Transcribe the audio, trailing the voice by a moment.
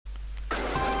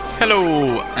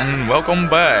Hello and welcome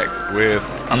back with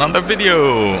another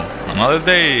video, another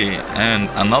day and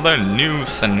another new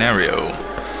scenario.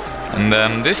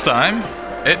 And this time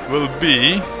it will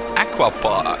be Aqua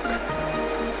Park,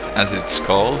 as it's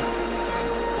called.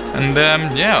 And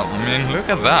yeah, I mean, look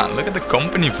at that, look at the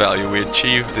company value we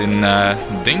achieved in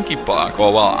Dinky Park,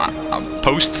 or well,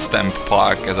 Post Stamp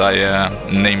Park as I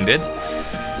named it.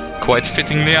 Quite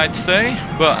fittingly, I'd say,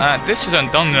 but this is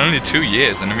done in only 2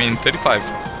 years, and I mean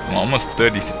 35, almost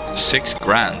 36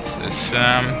 grand is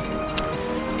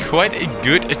quite a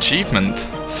good achievement.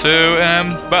 So,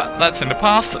 but that's in the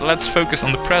past. Let's focus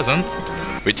on the present,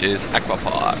 which is Aqua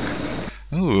Park.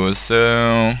 Ooh,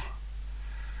 so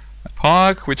a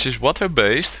park which is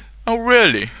water-based. Oh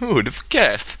really? Who would have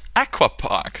guessed? Aqua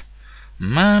Park.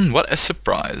 Man, what a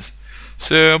surprise.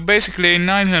 So basically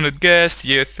 900 guests,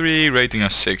 year 3, rating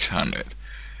of 600.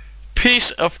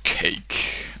 Piece of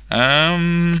cake.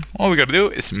 All we gotta do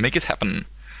is make it happen.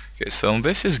 Okay, so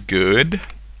this is good.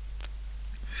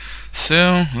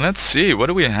 So let's see, what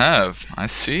do we have? I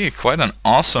see quite an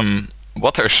awesome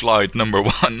water slide number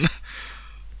 1.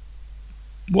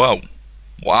 Whoa,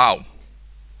 wow.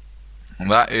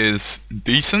 That is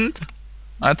decent,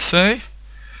 I'd say,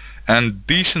 and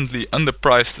decently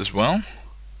underpriced as well.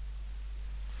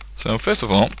 So first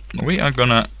of all, we are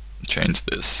gonna change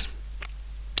this.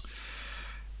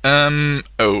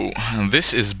 Oh,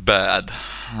 this is bad.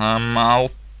 I'll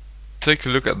take a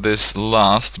look at this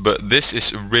last, but this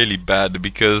is really bad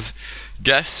because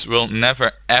guests will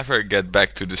never ever get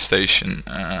back to the station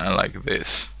like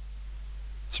this.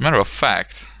 As a matter of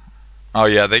fact, oh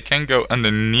yeah, they can go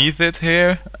underneath it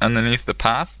here, underneath the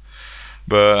path,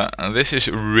 but this is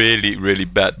really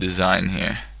bad design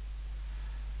here.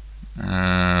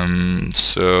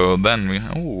 So then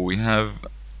we have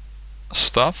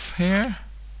stuff here.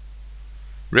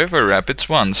 River Rapids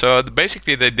 1. So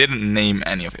basically they didn't name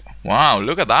any of it. Wow,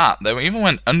 look at that. They even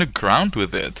went underground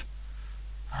with it.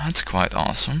 That's quite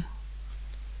awesome.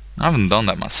 I haven't done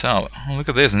that myself. Oh, look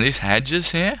at this, and these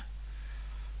hedges here,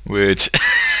 which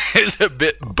is a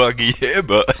bit buggy here,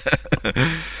 but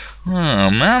oh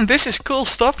man, this is cool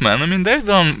stuff, man. I mean, they've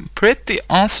done pretty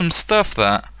awesome stuff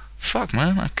that, fuck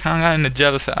man, I kinda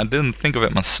jealous that I didn't think of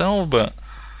it myself, but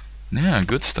yeah,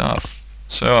 good stuff.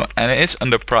 So, and it is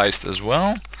underpriced as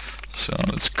well. So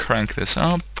let's crank this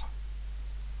up.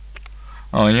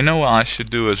 Oh, you know what I should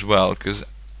do as well, because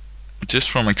just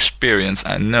from experience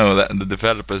I know that the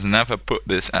developers never put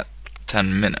this at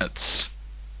 10 minutes.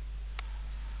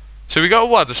 So we got a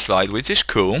water slide, which is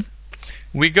cool.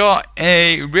 We got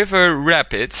a river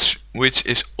rapids, which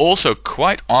is also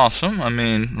quite awesome. I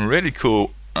mean, really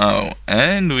cool. Oh,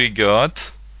 and we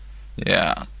got,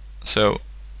 yeah, so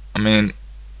I mean,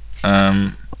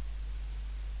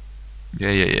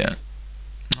 yeah.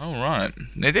 Alright,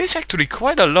 it is actually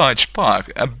quite a large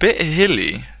park, a bit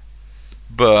hilly,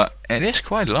 but it is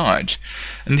quite large.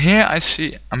 And here I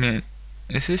see, I mean,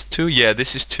 this is 2, yeah,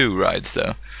 this is 2 rides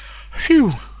though.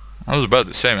 Phew, I was about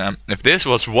to say, man, if this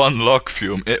was 1 log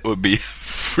fume, it would be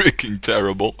freaking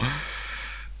terrible.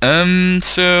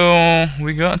 So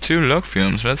we got 2 log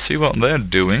fumes. Let's see what they're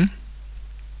doing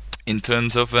in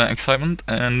terms of excitement.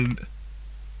 And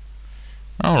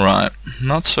alright,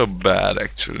 not so bad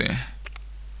actually.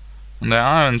 And they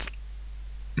aren't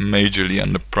majorly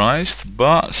underpriced,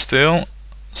 but still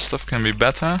stuff can be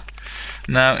better.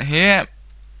 Now here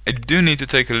I do need to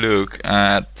take a look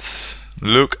at,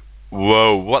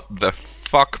 whoa, what the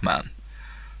fuck, man.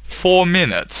 4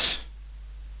 minutes,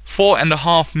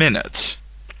 4.5 minutes.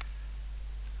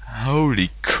 Holy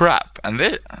crap. And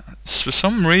this, for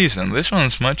some reason this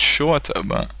one's much shorter,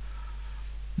 but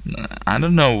I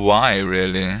don't know why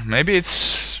really. Maybe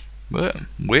it's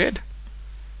weird.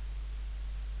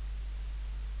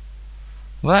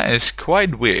 That is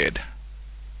quite weird.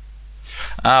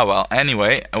 Ah well,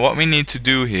 anyway, what we need to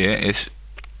do here is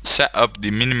set up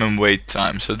the minimum wait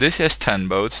time. So this has 10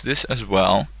 boats, this as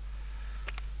well.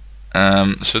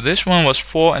 So this one was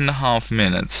 4.5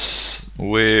 minutes,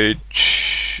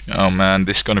 which, oh man,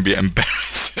 this is gonna be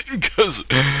embarrassing because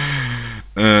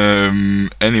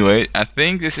anyway, I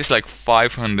think this is like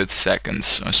 500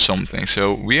 seconds or something.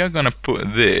 So we are gonna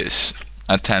put this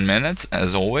at 10 minutes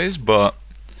as always, but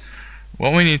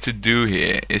what we need to do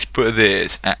here is put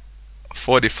this at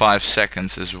 45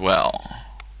 seconds as well.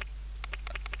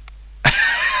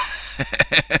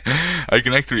 I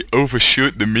can actually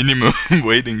overshoot the minimum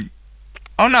waiting.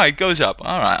 Oh no, it goes up.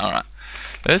 Alright.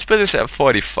 Let's put this at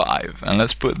 45 and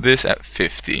let's put this at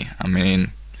 50. I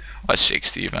mean, or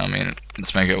 60 even. I mean,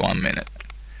 let's make it 1 minute.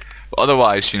 But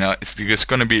otherwise, you know, it's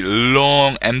gonna be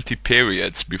long empty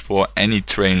periods before any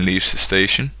train leaves the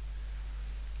station.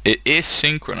 It is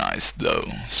synchronized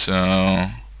though,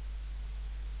 so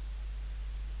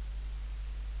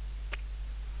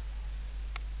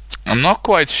I'm not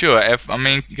quite sure if, I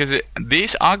mean, because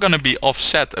these are gonna be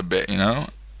offset a bit, you know.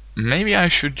 Maybe I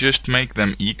should just make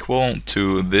them equal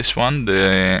to this one,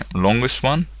 the longest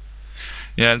one.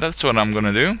 Yeah, that's what I'm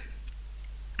gonna do.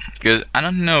 Because I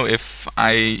don't know if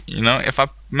if I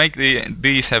make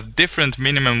these have different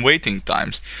minimum waiting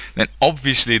times, then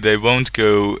obviously they won't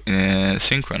go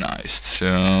synchronized.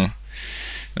 So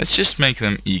let's just make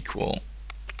them equal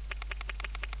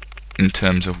in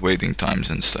terms of waiting times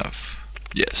and stuff.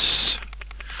 Yes,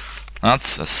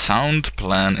 that's a sound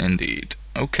plan indeed.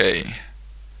 Okay,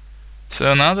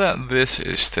 so now that this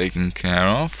is taken care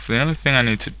of, the only thing I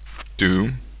need to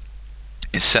do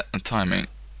is set the timing.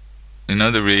 You know,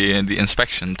 the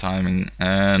inspection timing.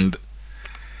 And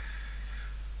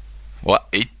what,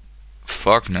 8?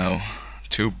 Fuck no,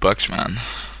 $2, man.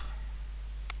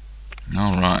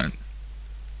 Alright,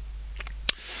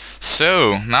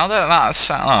 so now that that's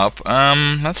set up,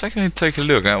 let's actually take a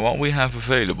look at what we have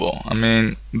available. I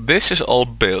mean, this is all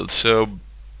built, so,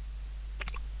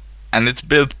 and it's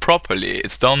built properly,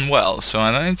 it's done well, so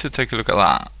I need to take a look at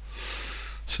that.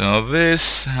 So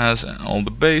this has all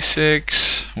the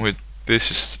basics, with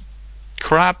this is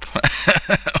crap.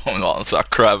 Oh no, it's not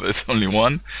crap, it's only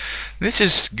one. This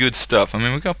is good stuff. I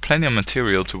mean, we got plenty of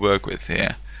material to work with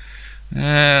here.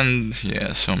 And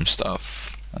yeah, some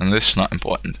stuff. And this is not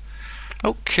important.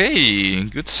 Okay,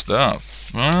 good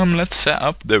stuff. Let's set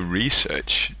up the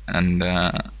research. And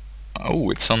oh,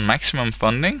 it's on maximum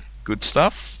funding. Good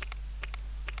stuff.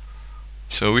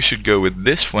 So we should go with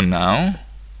this for now.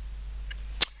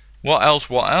 What else?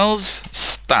 What else?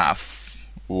 Staff.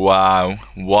 Wow,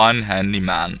 one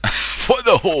handyman for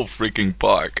the whole freaking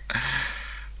park.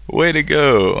 Way to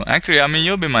go. Actually, I mean,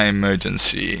 you'll be my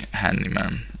emergency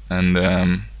handyman. And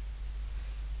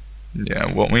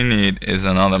yeah, what we need is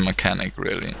another mechanic,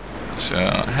 really. So,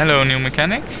 hello, new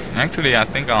mechanic. Actually, I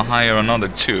think I'll hire another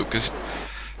 2, because,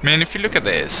 I mean, if you look at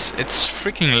this, it's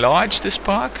freaking large, this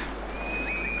park.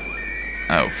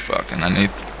 Oh, fuck, and I need...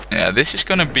 Yeah, this is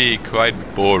gonna be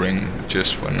quite boring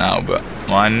just for now, but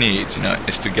what I need, you know,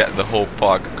 is to get the whole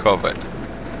park covered.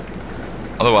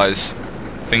 Otherwise,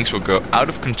 things will go out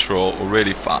of control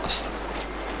really fast.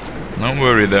 Don't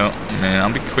worry though, I mean,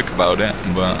 I'll be quick about it,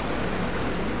 but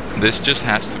this just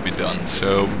has to be done.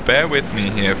 So bear with me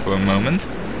here for a moment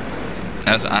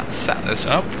as I set this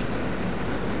up.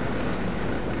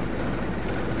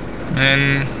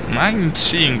 And I'm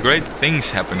seeing great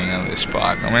things happening in this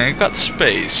park. I mean, it got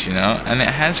space, you know, and it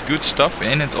has good stuff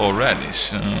in it already.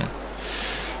 So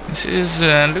this is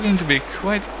looking to be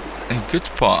quite a good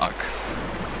park.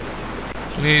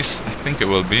 At least I think it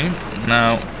will be.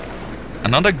 Now,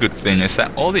 another good thing is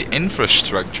that all the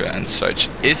infrastructure and such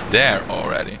is there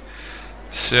already.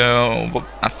 So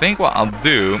I think what I'll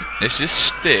do is just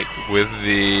stick with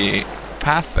the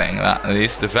pathing that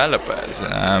these developers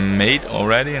made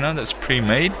already, you know, that's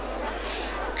pre-made,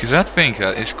 because I think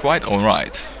that is quite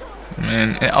alright. I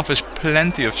mean, it offers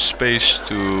plenty of space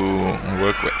to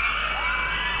work with,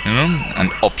 you know,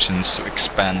 and options to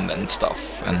expand and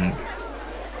stuff, and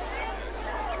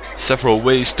several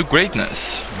ways to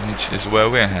greatness, which is where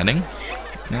we're heading.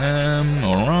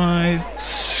 Alright,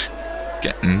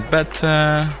 getting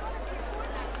better.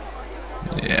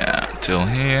 Yeah, till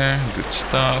here, good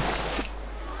stuff.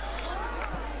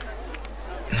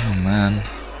 Oh man,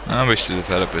 I wish the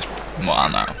developers... Well,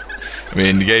 no. I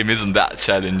mean, the game isn't that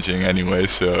challenging anyway,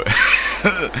 so...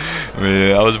 I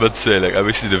mean, I was about to say, like, I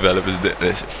wish the developers did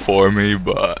this for me,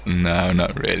 but no,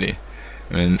 not really.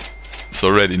 I mean, it's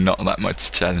already not that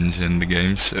much challenge in the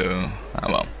game, so... Oh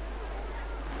well.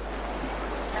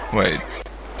 Wait,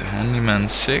 the Handyman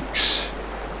 6?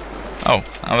 Oh,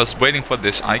 I was waiting for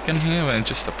this icon here when it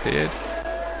just appeared.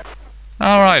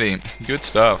 Alrighty, good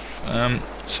stuff.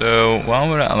 So while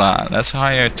we're at that, let's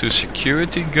hire 2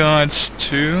 security guards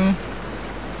too.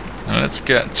 And let's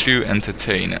get 2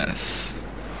 entertainers.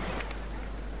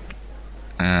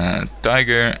 A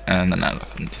tiger and an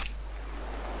elephant.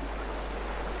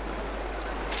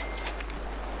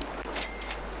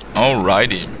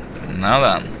 Alrighty, now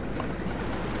then.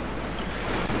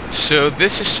 So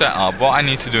this is set up. What I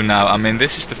need to do now, I mean,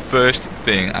 this is the first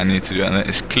thing I need to do, and that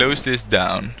is close this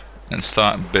down and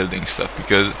start building stuff,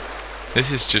 because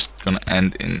this is just gonna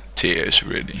end in tears,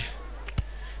 really.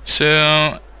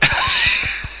 So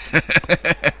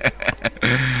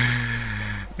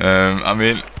I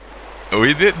mean,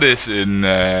 we did this in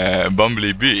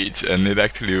Bumblebee Beach, and it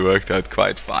actually worked out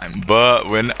quite fine. But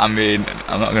I'm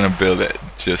not gonna build it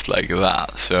just like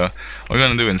that. So what we're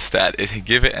gonna do instead is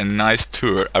give it a nice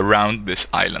tour around this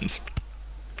island.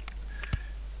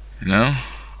 You know,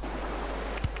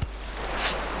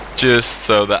 it's just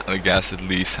so that the guests at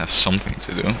least have something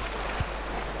to do.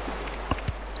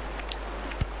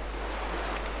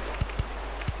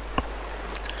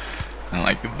 And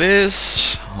like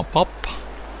this, hop up.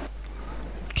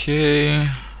 Okay,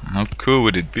 how cool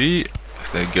would it be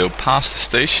if they go past the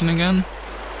station again?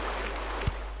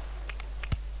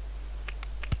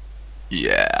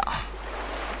 Yeah.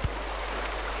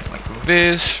 Like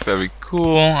this, very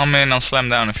cool. I mean, I'll slam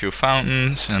down a few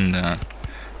fountains and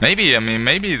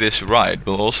maybe this ride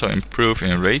will also improve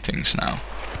in ratings now.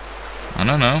 I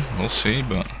don't know, we'll see,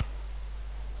 but...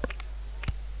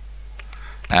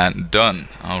 And done.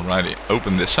 Alrighty,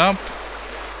 open this up.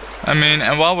 I mean,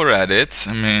 and while we're at it,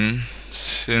 I mean,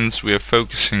 since we're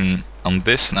focusing on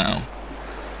this now,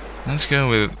 let's go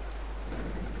with...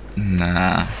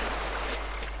 Nah.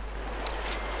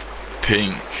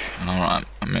 Pink. Alright,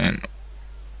 I mean,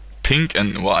 pink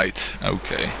and white.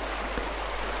 Okay.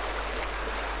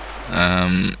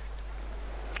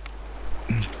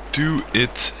 Do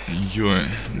it your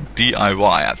DIY.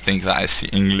 I think that is the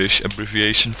English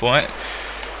abbreviation for it.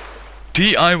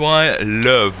 DIY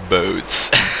love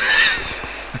boats.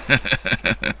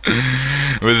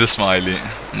 With a smiley.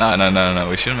 No.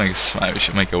 We shouldn't make a smile. We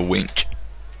should make a wink.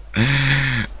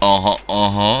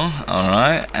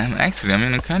 Alright. And actually, I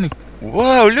mean, I'm kind of...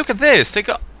 Whoa, look at this. They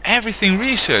got everything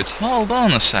researched. Hold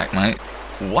on a sec, mate.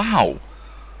 Wow.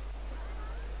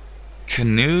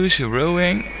 Canoes,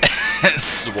 rowing,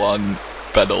 swan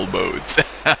pedal boats.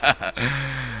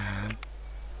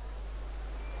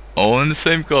 All in the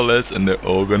same colors, and they're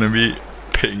all gonna be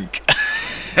pink.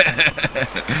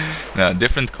 Now,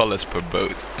 different colors per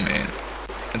boat. I mean,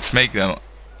 let's make them,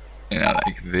 you know,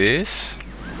 like this.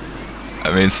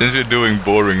 I mean, since we're doing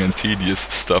boring and tedious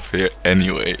stuff here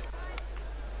anyway.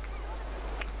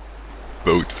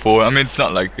 Boat 4. I mean, it's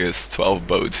not like there's 12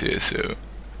 boats here, so.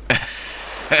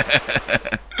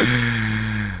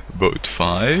 Boat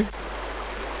 5.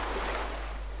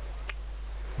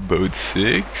 Boat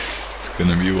 6. It's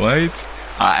gonna be white.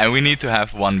 And we need to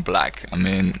have one black. I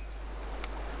mean,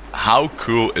 how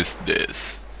cool is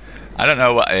this? I don't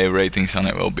know what a ratings on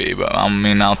it will be, but I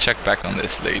mean, I'll check back on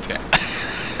this later.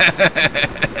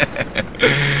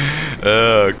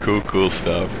 Oh, cool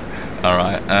stuff.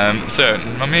 Alright, so,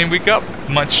 I mean, we got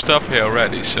much stuff here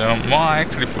already, so what I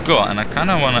actually forgot, and I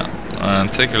kinda wanna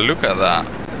take a look at that,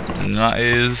 and that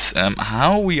is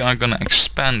how we are gonna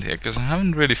expand here, because I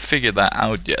haven't really figured that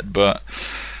out yet, but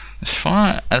as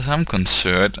far as I'm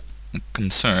concerned,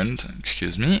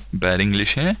 excuse me, bad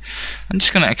English here, I'm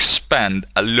just gonna expand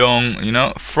along, you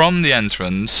know, from the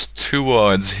entrance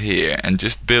towards here, and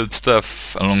just build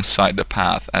stuff alongside the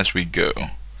path as we go.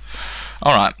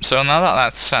 Alright, so now that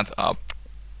that's set up,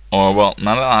 or well,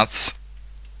 now that that's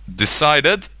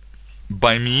decided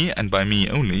by me and by me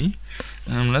only,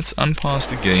 let's unpause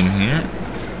the game here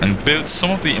and build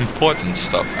some of the important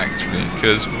stuff actually,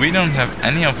 because we don't have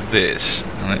any of this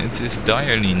and it is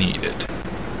direly needed.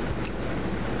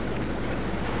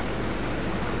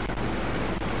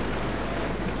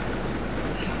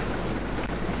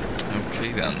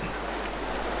 Okay then.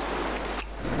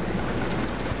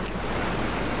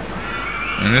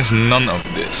 And there's none of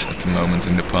this at the moment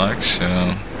in the park,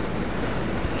 so...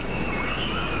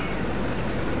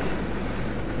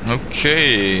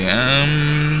 Okay,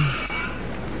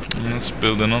 let's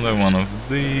build another one of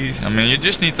these. I mean, you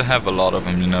just need to have a lot of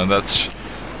them, you know, that's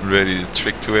really the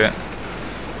trick to it.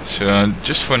 So,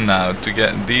 just for now, to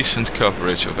get decent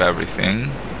coverage of everything,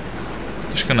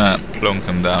 just gonna plonk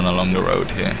them down along the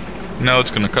road here. You know, it's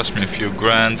gonna cost me a few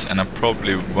grand, and I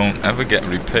probably won't ever get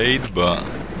repaid, but...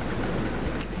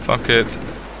 fuck it.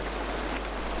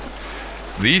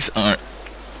 These are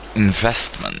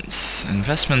investments.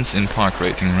 Investments in park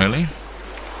rating, really.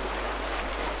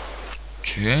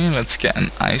 Okay, let's get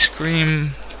an ice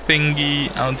cream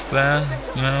thingy out there,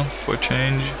 you know, for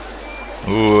change.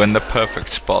 Ooh, in the perfect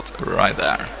spot, right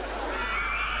there.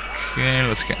 Okay,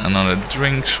 let's get another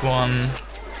drinks one.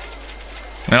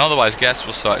 I mean, otherwise guests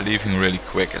will start leaving really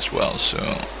quick as well, so...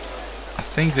 I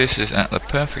think this is at the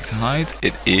perfect height.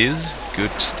 It is.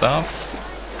 Good stuff.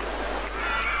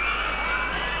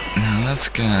 Now let's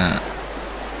get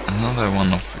another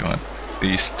one of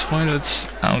these toilets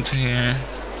out here.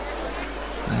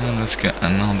 And then let's get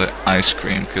another ice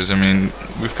cream, because I mean,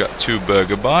 we've got 2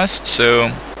 burger bars,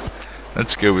 so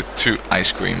let's go with 2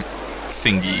 ice cream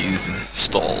thingies,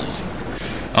 stalls.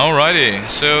 Alrighty,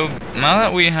 so now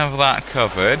that we have that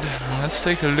covered, let's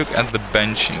take a look at the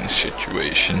benching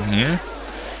situation here.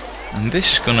 And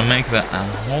this is gonna make that a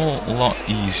whole lot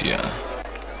easier.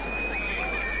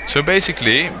 So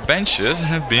basically, benches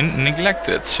have been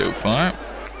neglected so far.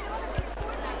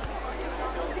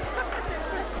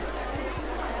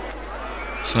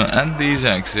 So at these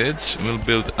exits, we'll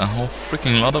build a whole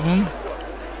freaking lot of them.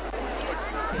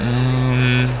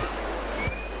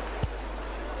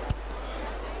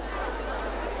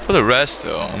 For the rest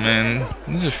though, I mean,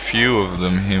 there's a few of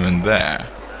them here and there.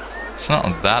 It's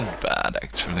not that bad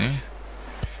actually.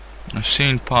 I've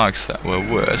seen parks that were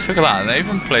worse. Look at that, they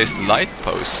even placed light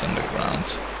posts on the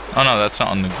ground. Oh no, that's not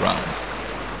on the ground.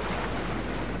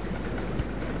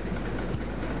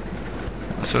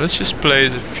 So let's just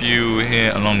place a few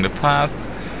here along the path.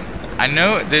 I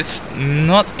know it's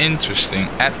not interesting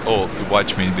at all to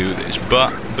watch me do this,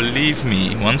 but believe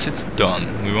me, once it's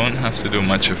done, we won't have to do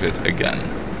much of it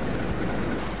again.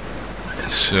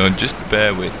 So just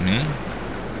bear with me.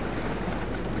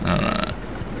 Alright.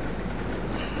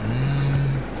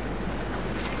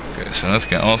 Okay, so let's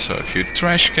get also a few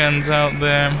trash cans out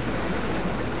there.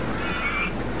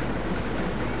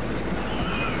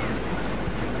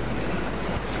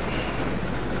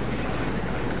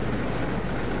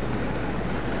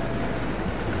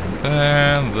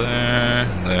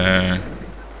 There.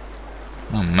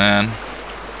 Oh man.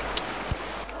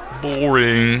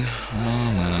 Boring.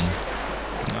 Oh man.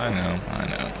 I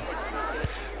know.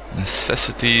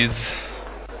 Necessities.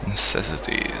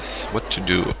 What to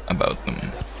do about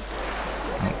them?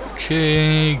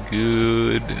 Okay,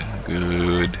 good.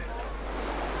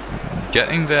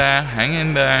 Getting there, hang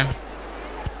in there.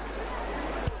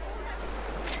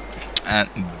 And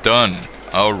done.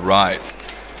 Alright.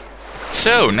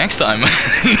 So, next time, no.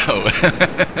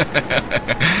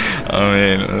 I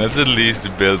mean, let's at least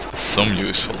build some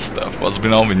useful stuff. What's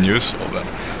been all been useful, but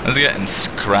let's get in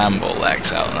scramble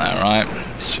legs out now, right?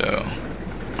 So,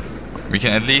 we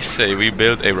can at least say we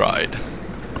built a ride.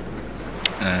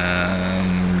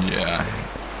 Yeah.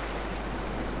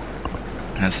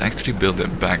 Let's actually build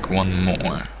it back one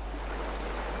more.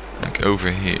 Like over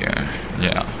here,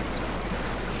 yeah.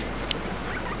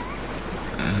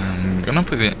 I'm gonna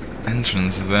put the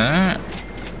entrance there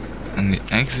and the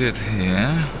exit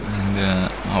here, and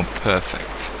oh,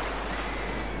 perfect.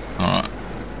 Alright,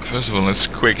 first of all let's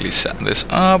quickly set this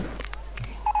up.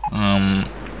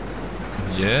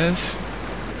 Yes,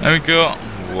 there we go.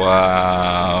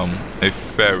 Wow, a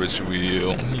Ferris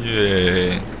wheel,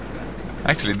 yay.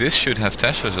 Actually this should have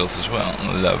test results as well,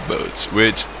 love boats,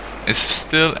 which is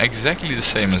still exactly the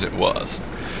same as it was.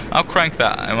 I'll crank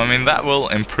that. I mean, that will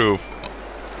improve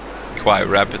quite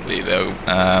rapidly though,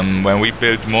 when we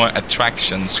build more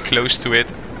attractions close to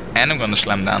it, and I'm gonna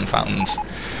slam down fountains.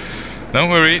 Don't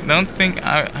worry, don't think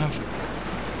I have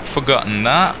forgotten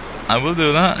that. I will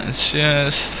do that. It's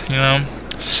just, you know,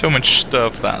 so much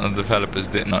stuff that the developers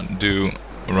did not do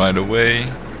right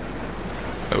away.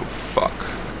 Oh fuck.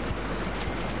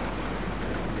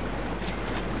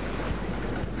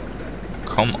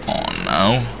 Come on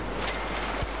now.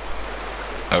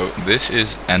 Oh, this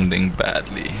is ending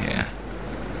badly here.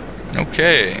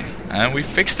 Okay, and we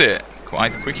fixed it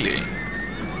quite quickly.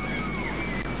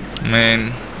 I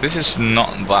mean, this is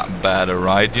not that bad a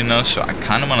ride, you know, so I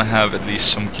kind of want to have at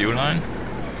least some queue line.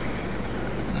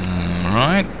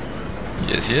 Alright.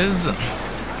 Yes.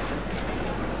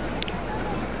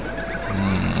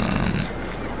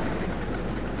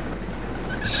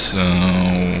 So,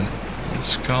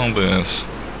 let's call this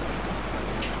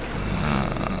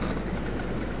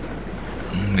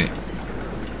the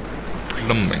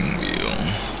plumbing wheel.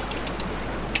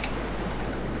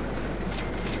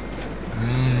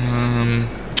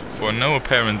 For no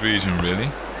apparent reason really,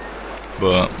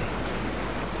 but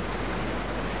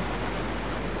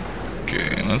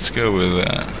okay, let's go with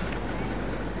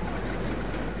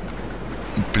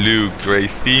blue-gray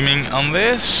theming on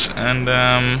this, and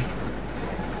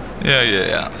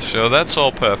yeah. So that's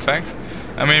all perfect.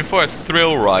 I mean, for a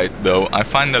thrill ride though, I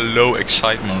find the low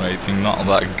excitement rating not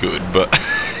that good, but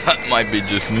that might be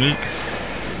just me.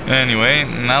 Anyway,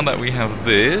 now that we have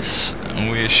this,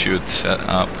 we should set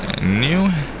up a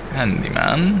new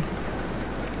handyman.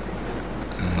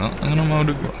 I'm gonna mow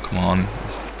the grass. Come on,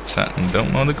 set and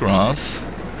don't mow the grass.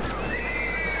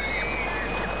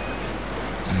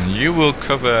 And you will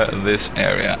cover this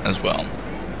area as well.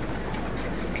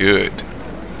 Good.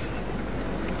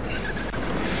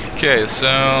 Okay,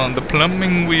 so the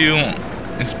plumbing wheel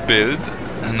is built,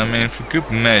 and I mean, for good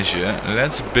measure,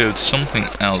 let's build something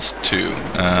else too.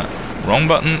 Wrong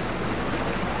button.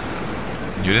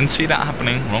 You didn't see that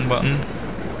happening. Wrong button.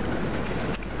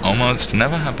 almost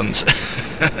never happens.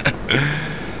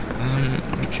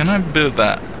 Can I build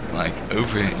that like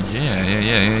over?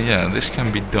 Yeah. This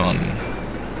can be done.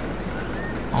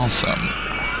 Awesome.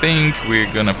 I think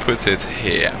we're gonna put it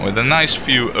here with a nice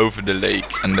view over the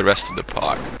lake and the rest of the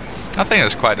park. I think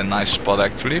that's quite a nice spot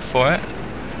actually for it.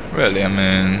 Really, I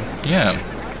mean, yeah.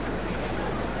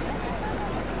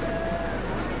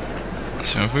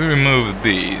 So if we remove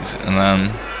these, and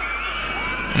then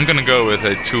I'm gonna go with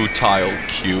a 2-tile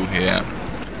queue here.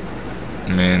 I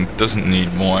mean, it doesn't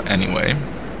need more anyway.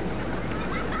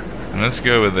 And let's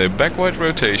go with a backward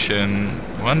rotation.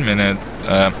 1 minute.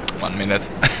 1 minute.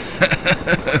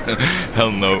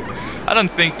 Hell no. I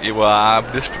don't think. Well,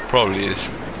 this probably is.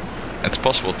 It's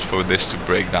possible for this to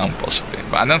break down, possibly.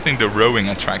 But I don't think the rowing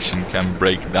attraction can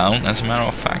break down, as a matter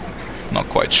of fact. Not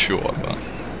quite sure, but.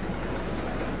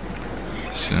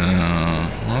 So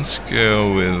let's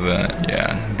go with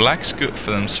yeah, black's good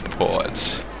for them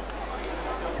sports.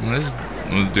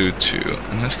 We'll do 2.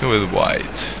 And let's go with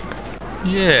white.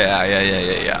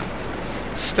 Yeah.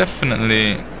 It's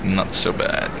definitely not so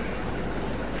bad.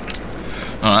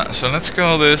 Alright, so let's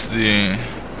call this the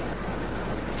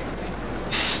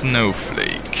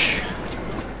snowflake.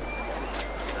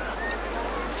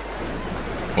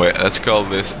 Wait, let's call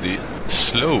this the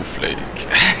slowflake.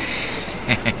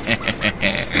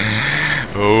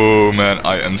 Oh man,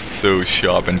 I am so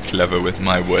sharp and clever with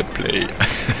my wordplay.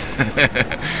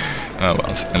 Oh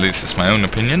well, at least it's my own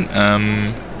opinion.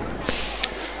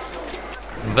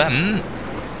 Then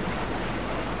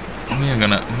we are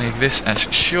gonna make this as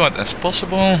short as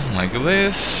possible, like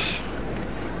this.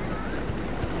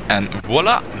 And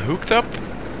voila, hooked up,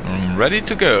 ready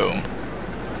to go.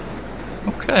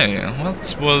 Okay,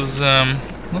 that was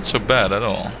not so bad at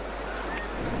all.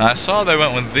 I saw they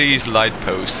went with these light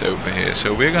posts over here,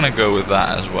 so we're gonna go with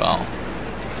that as well.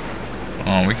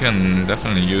 Oh, we can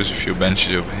definitely use a few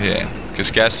benches over here,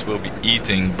 because guests will be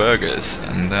eating burgers,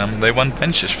 and they want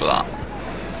benches for that.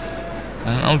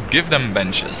 And I'll give them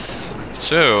benches.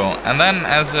 So, and then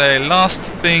as a last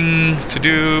thing to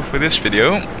do for this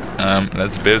video,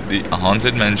 let's build the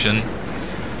haunted mansion.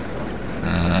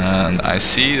 And I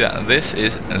see that this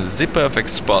is the perfect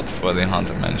spot for the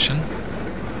haunted mansion.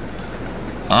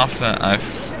 After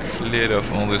I've cleared off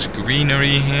all this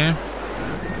greenery here.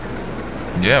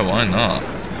 Yeah, why not?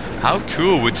 How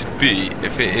cool would it be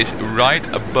if it is right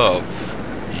above?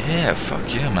 Yeah,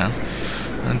 fuck yeah, man.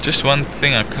 And just one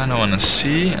thing I kind of want to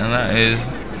see, and that is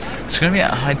it's going to be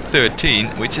at height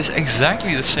 13, which is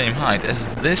exactly the same height as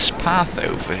this path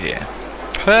over here.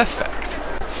 Perfect.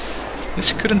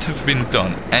 This couldn't have been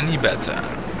done any better.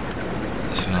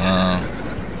 So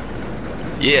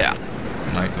yeah,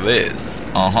 like this.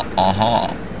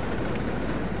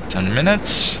 10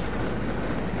 minutes.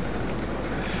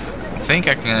 I think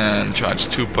I can charge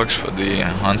 $2 for the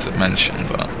haunted mansion,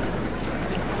 but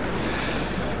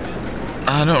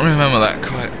I don't remember that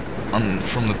quite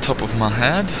from the top of my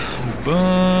head,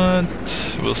 but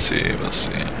we'll see.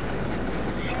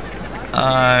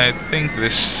 I think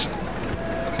this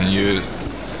can use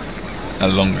a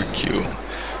longer queue,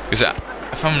 because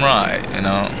if I'm right, you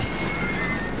know,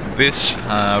 this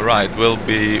ride will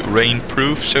be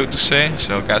rain-proof, so to say,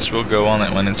 so gas will go on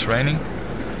it when it's raining.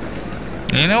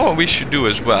 And you know what we should do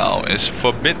as well is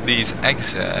forbid these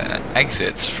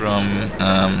exits from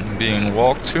being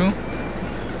walked to.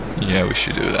 Yeah, we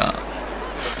should do that.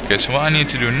 Okay, so what I need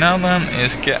to do now then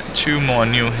is get 2 more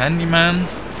new handyman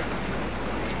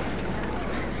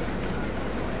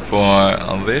for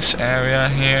this area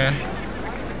here,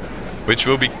 which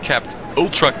will be kept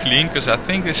ultra clean, because I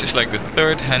think this is like the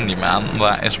 3rd handyman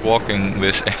that is walking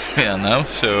this area now.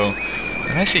 So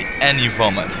if I see any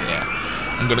vomit here,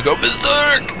 I'm gonna go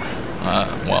berserk.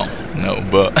 Well, no,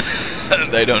 but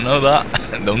they don't know that.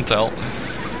 Don't tell.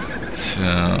 So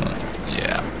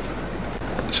yeah.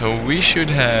 So we should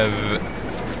have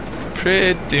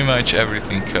pretty much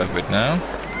everything covered now.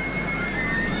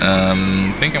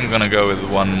 I think I'm gonna go with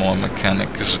 1 more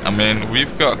mechanic, because I mean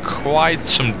we've got quite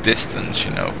some distance,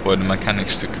 you know, for the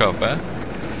mechanics to cover.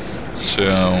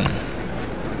 So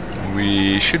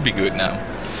we should be good now.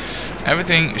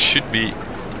 Everything should be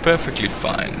perfectly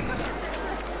fine.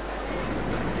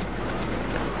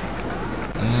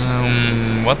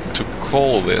 What to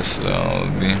call this though?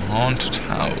 The haunted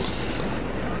house.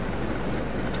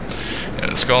 Yeah,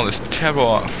 let's call this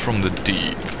Terror from the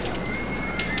Deep.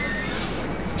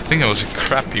 I think it was a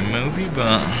crappy movie,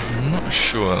 but I'm not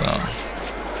sure though.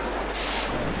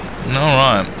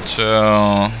 Alright,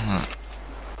 so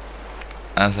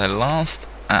as a last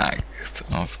act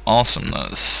of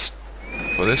awesomeness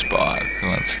for this park,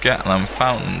 let's get them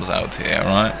fountains out here,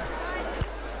 right?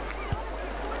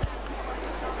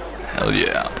 Hell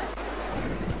yeah.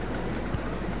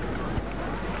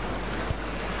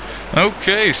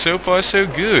 Okay, so far so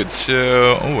good.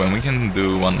 So, oh, and we can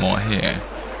do one more here.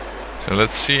 So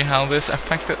let's see how this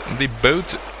affected the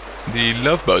boat, the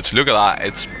love boats. Look at that,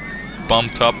 it's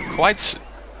bumped up quite.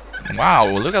 Wow,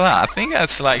 look at that. I think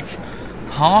that's like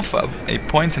half a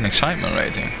point in excitement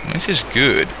rating, which is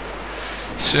good.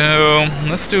 So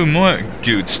let's do more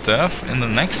good stuff in the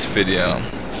next video.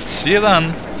 See you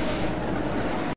then.